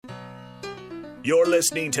You're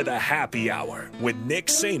listening to The Happy Hour with Nick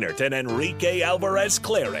Sainert and Enrique Alvarez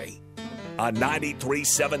Clary on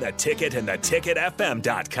 93.7 The Ticket and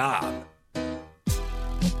theticketfm.com.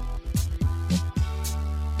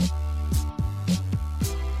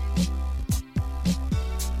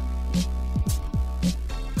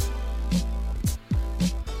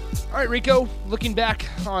 All right, Rico, looking back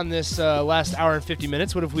on this last hour and 50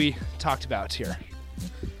 minutes, what have we talked about here?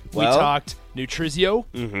 We talked Nutrizio.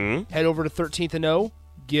 Mm-hmm. Head over to 13th and O.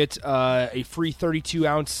 Get a free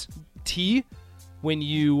 32-ounce tea when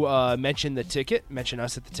you mention the ticket. Mention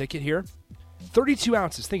us at the ticket here. 32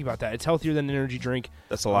 ounces. Think about that. It's healthier than an energy drink.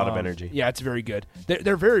 That's a lot of energy. Yeah, it's very good.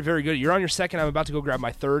 They're very, very good. You're on your second. I'm about to go grab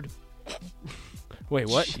my third. Wait,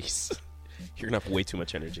 what? Jeez. You're going to have way too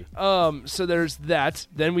much energy. So there's that.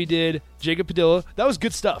 Then we did Jacob Padilla. That was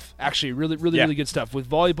good stuff, actually. Really good stuff. With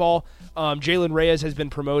volleyball, Jalen Reyes has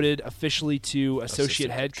been promoted officially to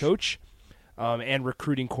associate head coach and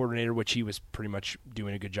recruiting coordinator, which he was pretty much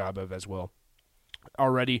doing a good job of as well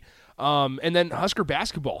already. And then Husker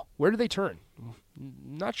basketball. Where do they turn?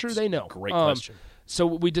 Not sure they know. Great question. So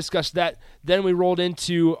we discussed that. Then we rolled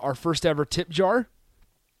into our first ever tip jar.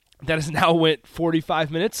 That has now went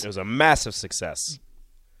 45 minutes. It was a massive success.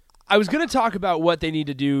 I was going to talk about what they need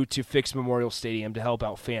to do to fix Memorial Stadium to help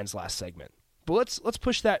out fans last segment. But let's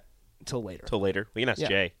push that until later. We can ask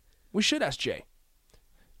Jay. We should ask Jay.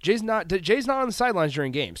 Jay's not on the sidelines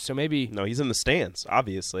during games, so maybe... No, he's in the stands,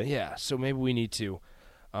 obviously. Yeah, so maybe we need to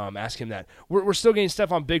ask him that. We're still getting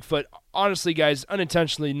stuff on Bigfoot. Honestly, guys,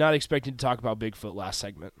 unintentionally not expecting to talk about Bigfoot last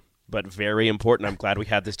segment. But very important. I'm glad we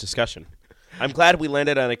had this discussion. I'm glad we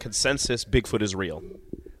landed on a consensus Bigfoot is real.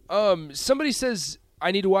 Somebody says,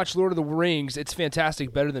 I need to watch Lord of the Rings. It's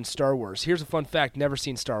fantastic, better than Star Wars. Here's a fun fact. Never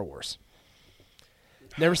seen Star Wars.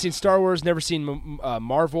 Never seen Star Wars. Never seen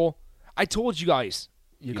Marvel. I told you guys.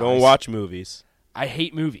 You don't watch movies. I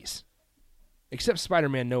hate movies. Except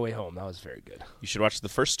Spider-Man No Way Home. That was very good. You should watch the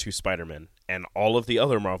first two Spider-Men and all of the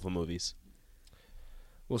other Marvel movies.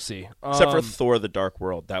 We'll see. Except for Thor the Dark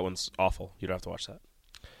World. That one's awful. You don't have to watch that.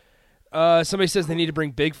 Somebody says they need to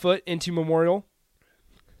bring Bigfoot into Memorial.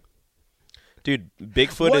 Dude,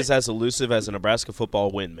 Bigfoot is as elusive as a Nebraska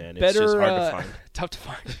football win, man. It's just hard to find. Tough to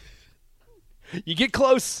find. You get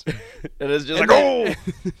close. It is just oh!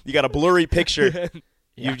 You got a blurry picture.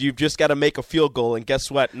 Yeah. You've just got to make a field goal, and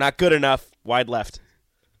guess what? Not good enough. Wide left.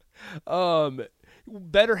 Better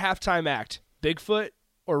halftime act, Bigfoot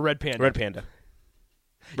or Red Panda? Red Panda.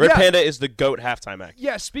 Red Panda is the GOAT halftime act.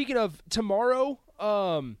 Yeah, speaking of tomorrow,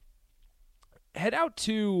 head out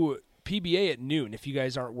to PBA at noon if you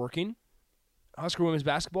guys aren't working. Husker women's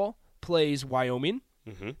basketball plays Wyoming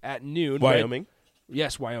at noon. Wyoming? Right?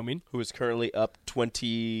 Yes, Wyoming. Who is currently up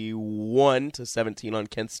 21-17 on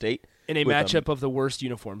Kent State. In a matchup of the worst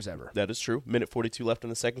uniforms ever. That is true. Minute 42 left in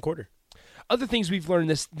the second quarter. Other things we've learned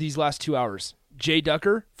these last 2 hours. Jay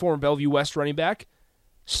Ducker, former Bellevue West running back,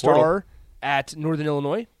 star at Northern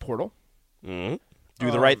Illinois, Portal. Mm-hmm.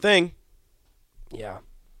 Do the right thing. Yeah.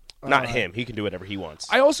 Not him. He can do whatever he wants.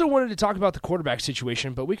 I also wanted to talk about the quarterback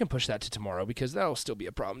situation, but we can push that to tomorrow because that'll still be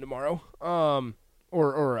a problem tomorrow.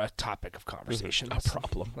 Or a topic of conversation. A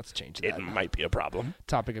problem. Let's change that. It might be a problem.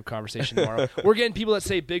 Topic of conversation tomorrow. We're getting people that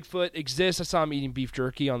say Bigfoot exists. I saw him eating beef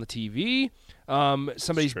jerky on the TV.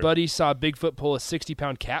 Somebody's buddy saw Bigfoot pull a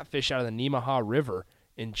 60-pound catfish out of the Nemaha River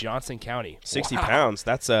in Johnson County. 60 pounds.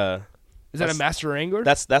 That's a... Is that a master angler?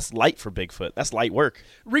 That's light for Bigfoot. That's light work.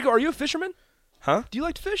 Rico, are you a fisherman? Huh? Do you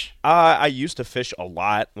like to fish? I used to fish a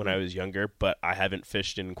lot when I was younger, but I haven't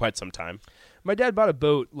fished in quite some time. My dad bought a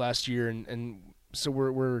boat last year, and so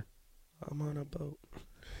we're I'm on a boat.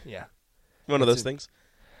 Yeah. One of those things.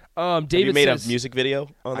 David have you made says, a music video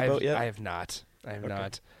on the boat yet? I have not.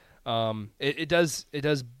 Not. It does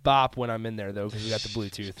bop when I'm in there, though, because we got the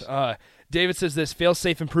Bluetooth. David says this,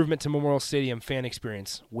 fail-safe improvement to Memorial Stadium fan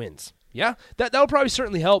experience wins. Yeah, that'll probably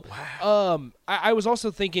certainly help. Wow. I was also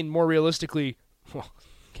thinking more realistically, well,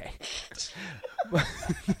 okay.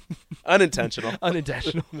 Unintentional.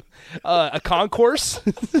 A concourse.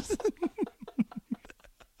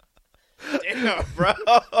 Damn, bro.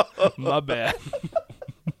 My bad.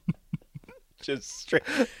 Just straight.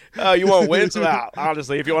 Oh, you want wins? Well,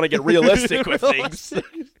 honestly, if you want to get realistic with things,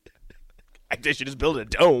 I guess you just build a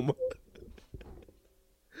dome.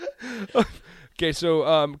 Okay,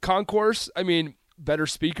 so concourse, I mean, better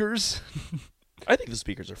speakers. I think the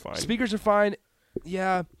speakers are fine. Speakers are fine.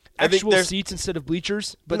 Yeah. Actual seats instead of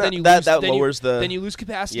bleachers, but then you lose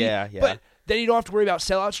capacity. Yeah. But then you don't have to worry about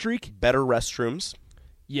sellout streak. Better restrooms.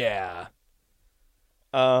 Yeah.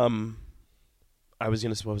 What was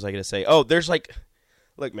I gonna say? Oh, there's like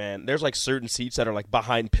Look, man, there's like certain seats that are like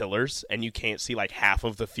behind pillars, and you can't see like half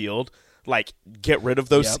of the field. Like, get rid of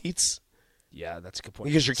those seats. Yeah, that's a good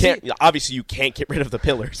point. Because obviously you can't get rid of the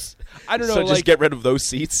pillars. I don't know. So just get rid of those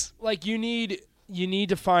seats. Like, you need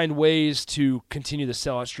to find ways to continue the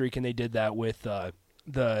sellout streak, and they did that with the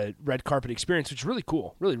red carpet experience, which is really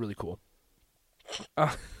cool. Really, really cool.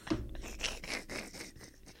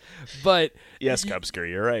 But yes, Cubsker,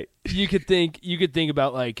 you're right. You could think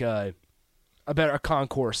about like a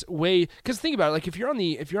concourse way, because think about it, like if you're on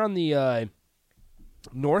the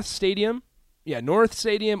North Stadium,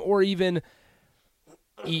 or even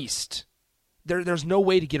East, there's no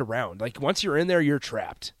way to get around. Like once you're in there, you're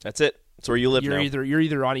trapped. That's it. That's where you live now. You're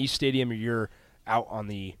either on East Stadium or you're out on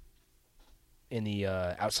the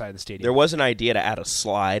outside of the stadium. There was an idea to add a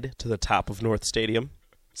slide to the top of North Stadium.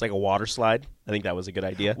 It's like a water slide. I think that was a good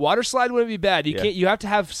idea. Water slide wouldn't be bad. You have to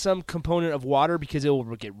have some component of water because it will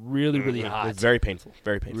get really, really hot. It's very painful.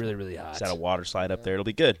 Very painful. Really, really hot. Just add a water slide up there. It'll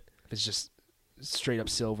be good. It's just straight up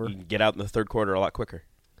silver. You can get out in the third quarter a lot quicker.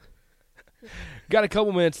 Got a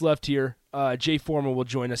couple minutes left here. Jay Foreman will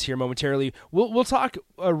join us here momentarily. We'll talk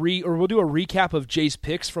we'll do a recap of Jay's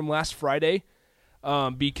picks from last Friday,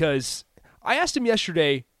 because I asked him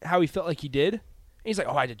yesterday how he felt like he did. And he's like,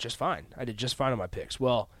 "Oh, I did just fine. I did just fine on my picks."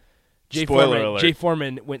 Well, Jay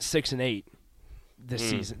Foreman went 6-8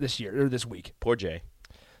 this year or this week. Poor Jay.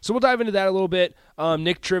 So we'll dive into that a little bit.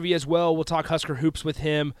 Nick trivia as well. We'll talk Husker hoops with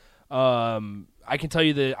him. I can tell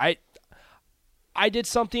you that I did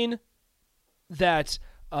something that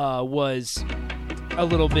was a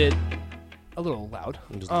little loud.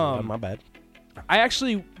 My bad. I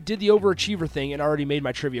actually did the overachiever thing and already made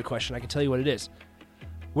my trivia question. I can tell you what it is.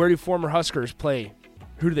 Where do former Huskers play?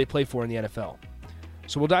 Who do they play for in the NFL?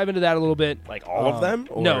 So we'll dive into that a little bit. Like all of them?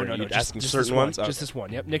 Or No. Just asking just certain ones? Just this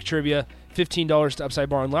one. Yep. Nick trivia, $15 to Upside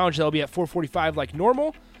Bar and Lounge. That'll be at 4:45 like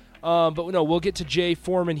normal. But no, we'll get to Jay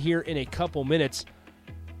Foreman here in a couple minutes.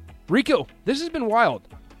 Rico, this has been wild.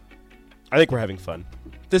 I think we're having fun.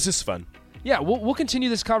 This is fun. Yeah, we'll continue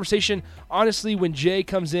this conversation. Honestly, when Jay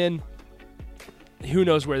comes in, who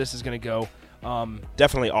knows where this is going to go.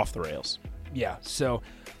 Definitely off the rails. Yeah, so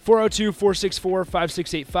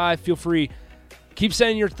 402-464-5685. Feel free. Keep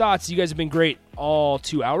sending your thoughts. You guys have been great all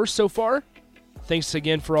 2 hours so far. Thanks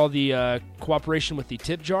again for all the cooperation with the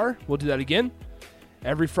tip jar. We'll do that again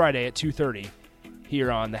every Friday at 2:30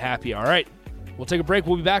 here on The Happy. All right, we'll take a break.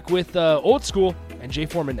 We'll be back with Old School and Jay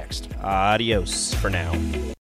Foreman next. Adios for now.